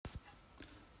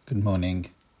Good morning.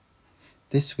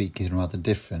 This week is rather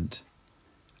different.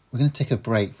 We're going to take a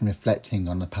break from reflecting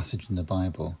on a passage in the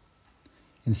Bible.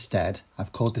 Instead,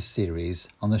 I've called this series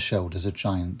On the Shoulders of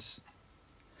Giants.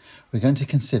 We're going to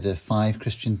consider 5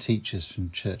 Christian teachers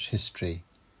from church history,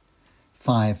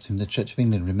 5 whom the Church of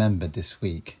England remembered this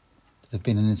week, that have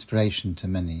been an inspiration to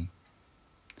many.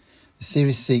 The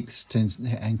series seeks to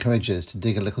encourage us to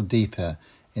dig a little deeper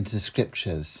into the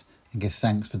scriptures and give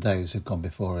thanks for those who've gone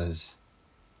before us.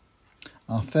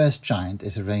 Our first giant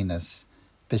is Irenaeus,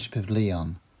 Bishop of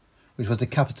Lyon, which was the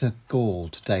capital of Gaul,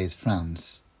 today's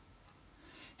France.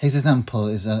 His example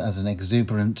is as an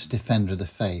exuberant defender of the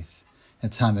faith in a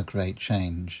time of great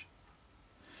change.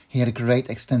 He had a great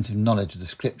extensive knowledge of the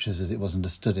scriptures as it was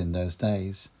understood in those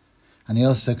days, and he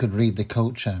also could read the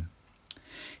culture.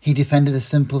 He defended the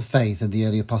simple faith of the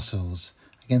early apostles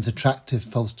against attractive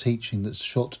false teaching that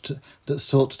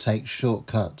sought to take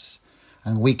shortcuts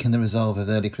and weaken the resolve of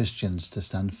early Christians to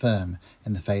stand firm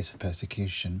in the face of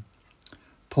persecution.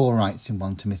 Paul writes in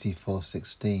 1 Timothy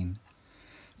 4:16,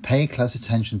 "Pay close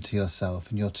attention to yourself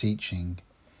and your teaching.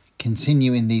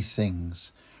 Continue in these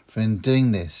things, for in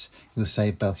doing this you will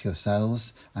save both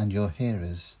yourselves and your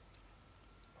hearers."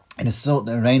 It is thought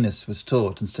that Irenaeus was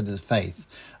taught and studied the faith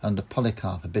under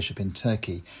Polycarp, a bishop in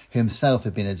Turkey, who himself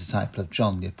had been a disciple of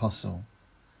John the Apostle.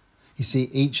 You see,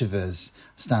 each of us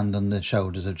stand on the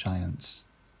shoulders of giants.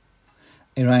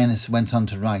 Irenaeus went on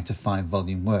to write a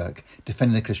 5-volume work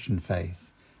defending the Christian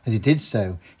faith. As he did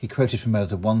so, he quoted from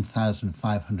over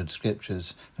 1,500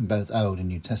 scriptures from both Old and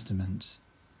New Testaments.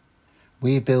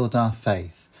 We build our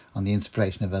faith on the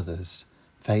inspiration of others.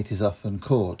 Faith is often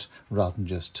caught rather than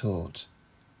just taught.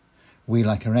 We,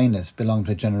 like Irenaeus, belong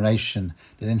to a generation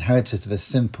that inherited the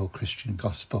simple Christian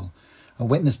gospel. A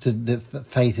witness to the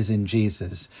faith is in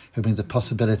Jesus, who brings the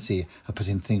possibility of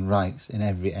putting things right in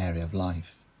every area of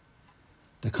life.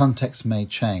 The context may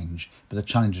change, but the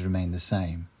challenges remain the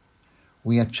same.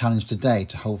 We are challenged today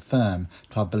to hold firm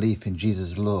to our belief in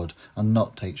Jesus as Lord and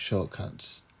not take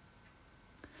shortcuts.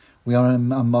 We are a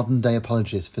modern-day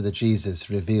apologists for the Jesus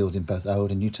revealed in both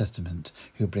Old and New Testament,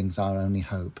 who brings our only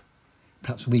hope.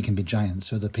 Perhaps we can be giants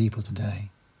for other people today.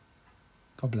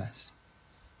 God bless.